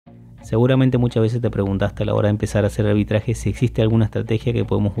Seguramente muchas veces te preguntaste a la hora de empezar a hacer arbitraje si existe alguna estrategia que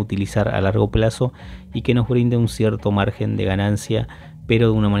podemos utilizar a largo plazo y que nos brinde un cierto margen de ganancia,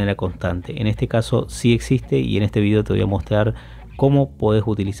 pero de una manera constante. En este caso sí existe, y en este video te voy a mostrar cómo podés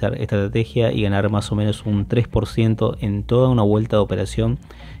utilizar esta estrategia y ganar más o menos un 3% en toda una vuelta de operación.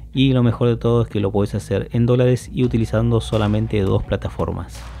 Y lo mejor de todo es que lo podés hacer en dólares y utilizando solamente dos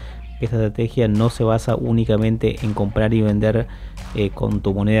plataformas. Esta estrategia no se basa únicamente en comprar y vender con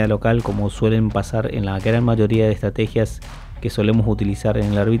tu moneda local, como suelen pasar en la gran mayoría de estrategias que solemos utilizar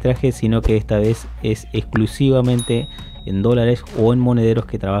en el arbitraje, sino que esta vez es exclusivamente en dólares o en monederos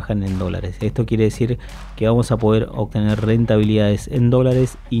que trabajan en dólares. Esto quiere decir que vamos a poder obtener rentabilidades en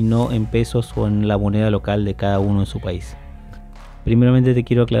dólares y no en pesos o en la moneda local de cada uno en su país. Primeramente te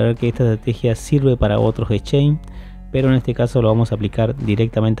quiero aclarar que esta estrategia sirve para otros exchange, pero en este caso lo vamos a aplicar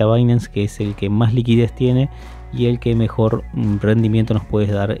directamente a Binance, que es el que más liquidez tiene y el que mejor rendimiento nos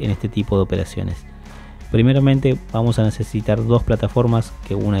puede dar en este tipo de operaciones. Primeramente vamos a necesitar dos plataformas,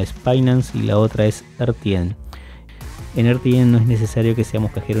 que una es Binance y la otra es RTN. En RTN no es necesario que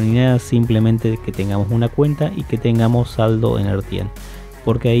seamos cajeros ni nada, simplemente que tengamos una cuenta y que tengamos saldo en RTN,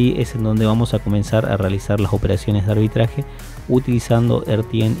 porque ahí es en donde vamos a comenzar a realizar las operaciones de arbitraje utilizando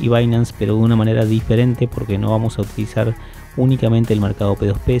RTN y Binance, pero de una manera diferente, porque no vamos a utilizar únicamente el mercado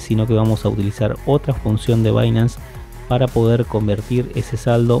P2P, sino que vamos a utilizar otra función de Binance para poder convertir ese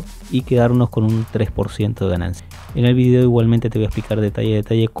saldo y quedarnos con un 3% de ganancia. En el video igualmente te voy a explicar detalle a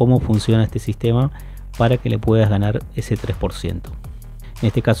detalle cómo funciona este sistema para que le puedas ganar ese 3%. En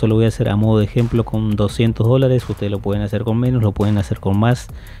este caso lo voy a hacer a modo de ejemplo con 200 dólares. Ustedes lo pueden hacer con menos, lo pueden hacer con más,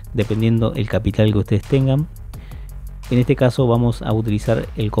 dependiendo el capital que ustedes tengan. En este caso vamos a utilizar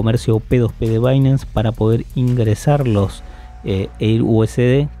el comercio P2P de Binance para poder ingresar los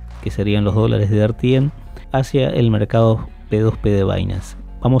USD, que serían los dólares de RTN, hacia el mercado P2P de Binance.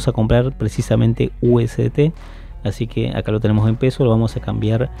 Vamos a comprar precisamente USDT, así que acá lo tenemos en peso, lo vamos a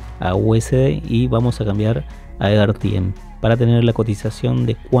cambiar a USD y vamos a cambiar a RTN para tener la cotización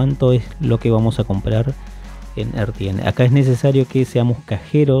de cuánto es lo que vamos a comprar en RTN. Acá es necesario que seamos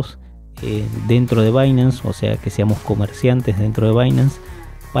cajeros dentro de Binance, o sea que seamos comerciantes dentro de Binance,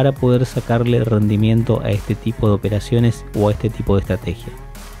 para poder sacarle rendimiento a este tipo de operaciones o a este tipo de estrategia.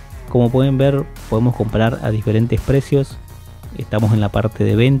 Como pueden ver, podemos comprar a diferentes precios. Estamos en la parte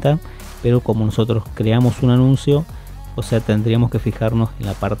de venta, pero como nosotros creamos un anuncio, o sea, tendríamos que fijarnos en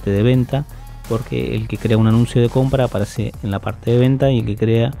la parte de venta, porque el que crea un anuncio de compra aparece en la parte de venta y el que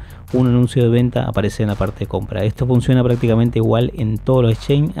crea un anuncio de venta aparece en la parte de compra. Esto funciona prácticamente igual en todos los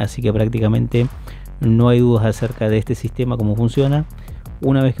exchanges, así que prácticamente no hay dudas acerca de este sistema, cómo funciona.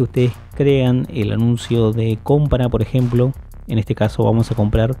 Una vez que ustedes crean el anuncio de compra, por ejemplo, en este caso vamos a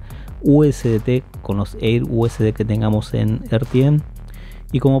comprar USDT con los USD que tengamos en RTN,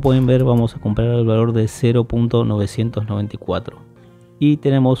 y como pueden ver vamos a comprar el valor de 0.994 y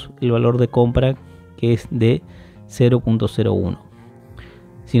tenemos el valor de compra que es de 0.01.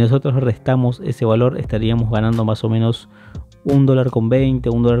 Si nosotros restamos ese valor estaríamos ganando más o menos $1.20,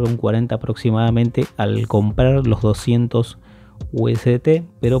 $1.40 aproximadamente al comprar los 200 USDT,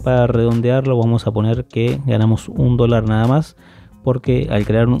 pero para redondearlo vamos a poner que ganamos $1 nada más, porque al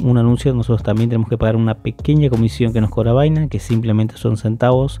crear un anuncio nosotros también tenemos que pagar una pequeña comisión que nos cobra Binance, que simplemente son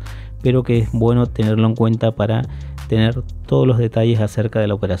centavos, pero que es bueno tenerlo en cuenta para tener todos los detalles acerca de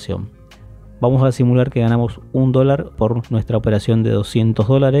la operación. Vamos a simular que ganamos $1 por nuestra operación de 200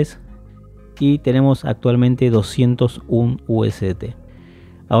 dólares y tenemos actualmente 201 USDT.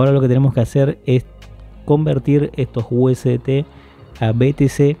 Ahora lo que tenemos que hacer es convertir estos USDT a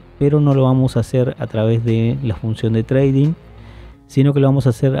BTC, pero no lo vamos a hacer a través de la función de trading, sino que lo vamos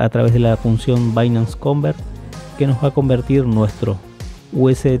a hacer a través de la función Binance Convert, que nos va a convertir nuestro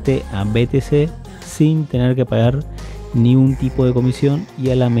USDT a BTC sin tener que pagar ni un tipo de comisión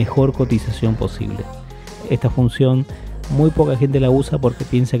y a la mejor cotización posible. Esta función muy poca gente la usa porque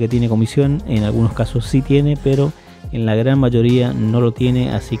piensa que tiene comisión. En algunos casos sí tiene, pero en la gran mayoría no lo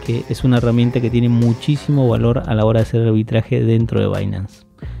tiene, así que es una herramienta que tiene muchísimo valor a la hora de hacer arbitraje dentro de Binance.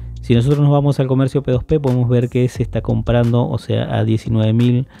 Si nosotros nos vamos al comercio P2P podemos ver que se está comprando, o sea, a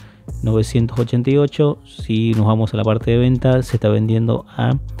 19.988. Si nos vamos a la parte de venta se está vendiendo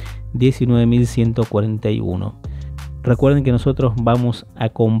a 19.141. Recuerden que nosotros vamos a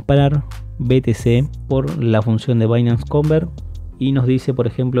comprar BTC por la función de Binance Convert y nos dice, por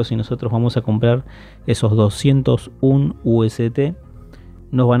ejemplo, si nosotros vamos a comprar esos 201 USDT,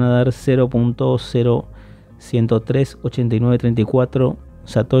 nos van a dar 0.01038934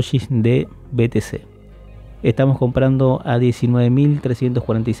 satoshis de BTC. Estamos comprando a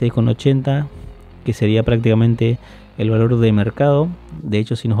 19.346,80, que sería prácticamente el valor de mercado. De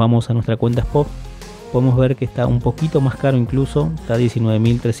hecho, si nos vamos a nuestra cuenta spot, podemos ver que está un poquito más caro, incluso está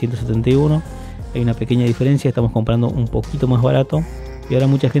 19.371. Hay una pequeña diferencia, estamos comprando un poquito más barato. Y ahora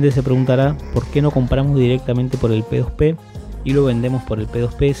mucha gente se preguntará por qué no compramos directamente por el P2P y lo vendemos por el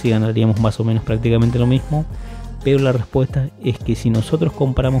P2P, si ganaríamos más o menos prácticamente lo mismo. Pero la respuesta es que si nosotros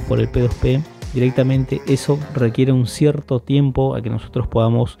compramos por el P2P directamente, eso requiere un cierto tiempo a que nosotros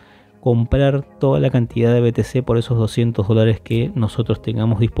podamos comprar toda la cantidad de BTC por esos $200 que nosotros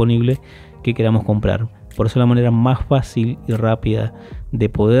tengamos disponible que queramos comprar. Por eso la manera más fácil y rápida de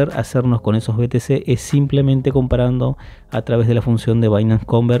poder hacernos con esos BTC es simplemente comprando a través de la función de Binance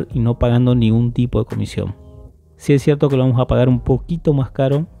Convert y no pagando ningún tipo de comisión. Sí es cierto que lo vamos a pagar un poquito más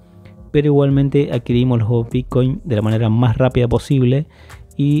caro, pero igualmente adquirimos los Bitcoin de la manera más rápida posible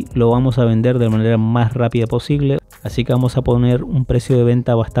y lo vamos a vender de la manera más rápida posible. Así que vamos a poner un precio de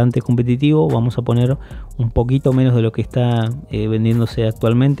venta bastante competitivo, vamos a poner un poquito menos de lo que está vendiéndose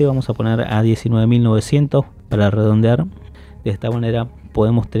actualmente, vamos a poner a 19.900 para redondear. De esta manera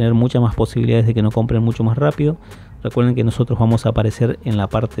podemos tener muchas más posibilidades de que nos compren mucho más rápido. Recuerden que nosotros vamos a aparecer en la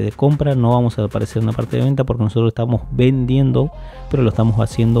parte de compra, no vamos a aparecer en la parte de venta porque nosotros estamos vendiendo, pero lo estamos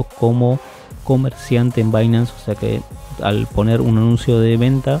haciendo como comerciante en Binance. O sea que al poner un anuncio de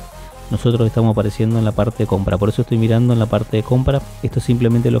venta, nosotros estamos apareciendo en la parte de compra. Por eso estoy mirando en la parte de compra. Esto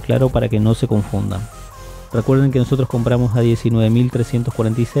simplemente lo aclaro para que no se confundan. Recuerden que nosotros compramos a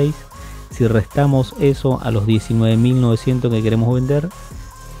 19.346. Si restamos eso a los 19.900 que queremos vender,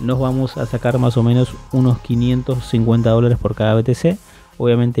 nos vamos a sacar más o menos unos $550 por cada BTC.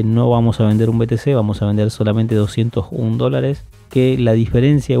 Obviamente no vamos a vender un BTC, vamos a vender solamente $201, que la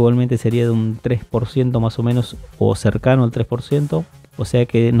diferencia igualmente sería de un 3% más o menos, o cercano al 3%. O sea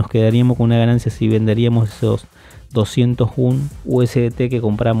que nos quedaríamos con una ganancia si venderíamos esos 201 USDT que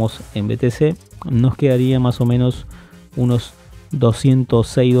compramos en BTC. Nos quedaría más o menos unos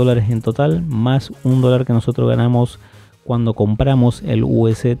 $206 en total, más $1 que nosotros ganamos cuando compramos el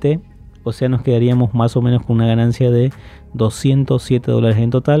USDT. O sea, nos quedaríamos más o menos con una ganancia de $207 en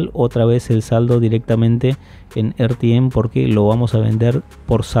total. Otra vez el saldo directamente en RTM porque lo vamos a vender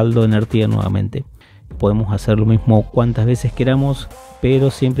por saldo en RTM nuevamente. Podemos hacer lo mismo cuantas veces queramos, pero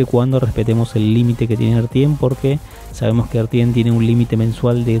siempre y cuando respetemos el límite que tiene RTM, porque sabemos que RTM tiene un límite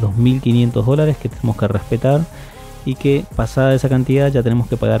mensual de $2.500 que tenemos que respetar y que pasada esa cantidad ya tenemos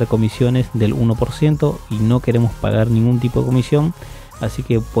que pagar comisiones del 1% y no queremos pagar ningún tipo de comisión. Así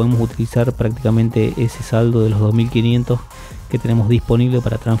que podemos utilizar prácticamente ese saldo de los 2.500 que tenemos disponible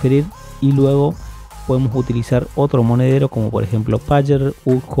para transferir, y luego podemos utilizar otro monedero como por ejemplo Pager,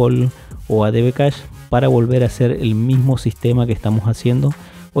 Uphold o ADB Cash para volver a hacer el mismo sistema que estamos haciendo,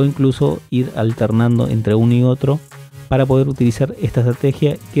 o incluso ir alternando entre uno y otro para poder utilizar esta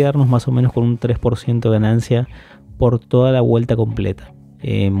estrategia y quedarnos más o menos con un 3% de ganancia por toda la vuelta completa.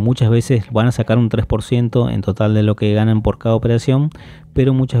 Muchas veces van a sacar un 3% en total de lo que ganan por cada operación,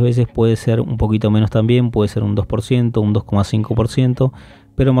 pero muchas veces puede ser un poquito menos también, puede ser un 2%, un 2,5%,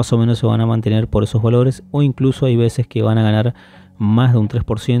 pero más o menos se van a mantener por esos valores, o incluso hay veces que van a ganar más de un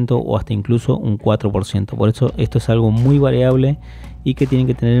 3% o hasta incluso un 4%. Por eso esto es algo muy variable y que tienen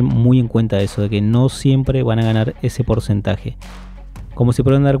que tener muy en cuenta eso, de que no siempre van a ganar ese porcentaje. Como se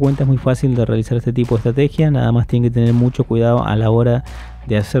pueden dar cuenta, es muy fácil de realizar este tipo de estrategia, nada más tienen que tener mucho cuidado a la hora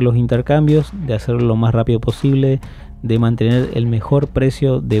de hacer los intercambios, de hacerlo lo más rápido posible, de mantener el mejor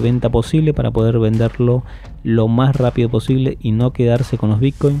precio de venta posible para poder venderlo lo más rápido posible y no quedarse con los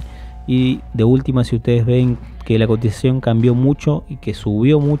Bitcoin. Y de última, si ustedes ven que la cotización cambió mucho y que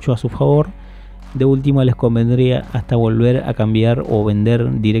subió mucho a su favor, de última les convendría hasta volver a cambiar o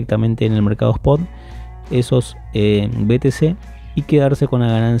vender directamente en el mercado spot esos BTC y quedarse con la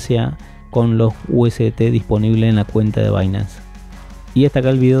ganancia con los USDT disponibles en la cuenta de Binance. Y hasta acá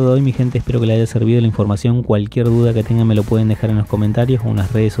el video de hoy, mi gente, espero que les haya servido la información. Cualquier duda que tengan me lo pueden dejar en los comentarios o en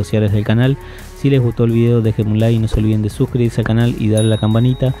las redes sociales del canal. Si les gustó el video, déjenme un like y no se olviden de suscribirse al canal y darle a la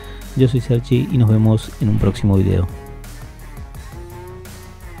campanita. Yo soy Sergi y nos vemos en un próximo video.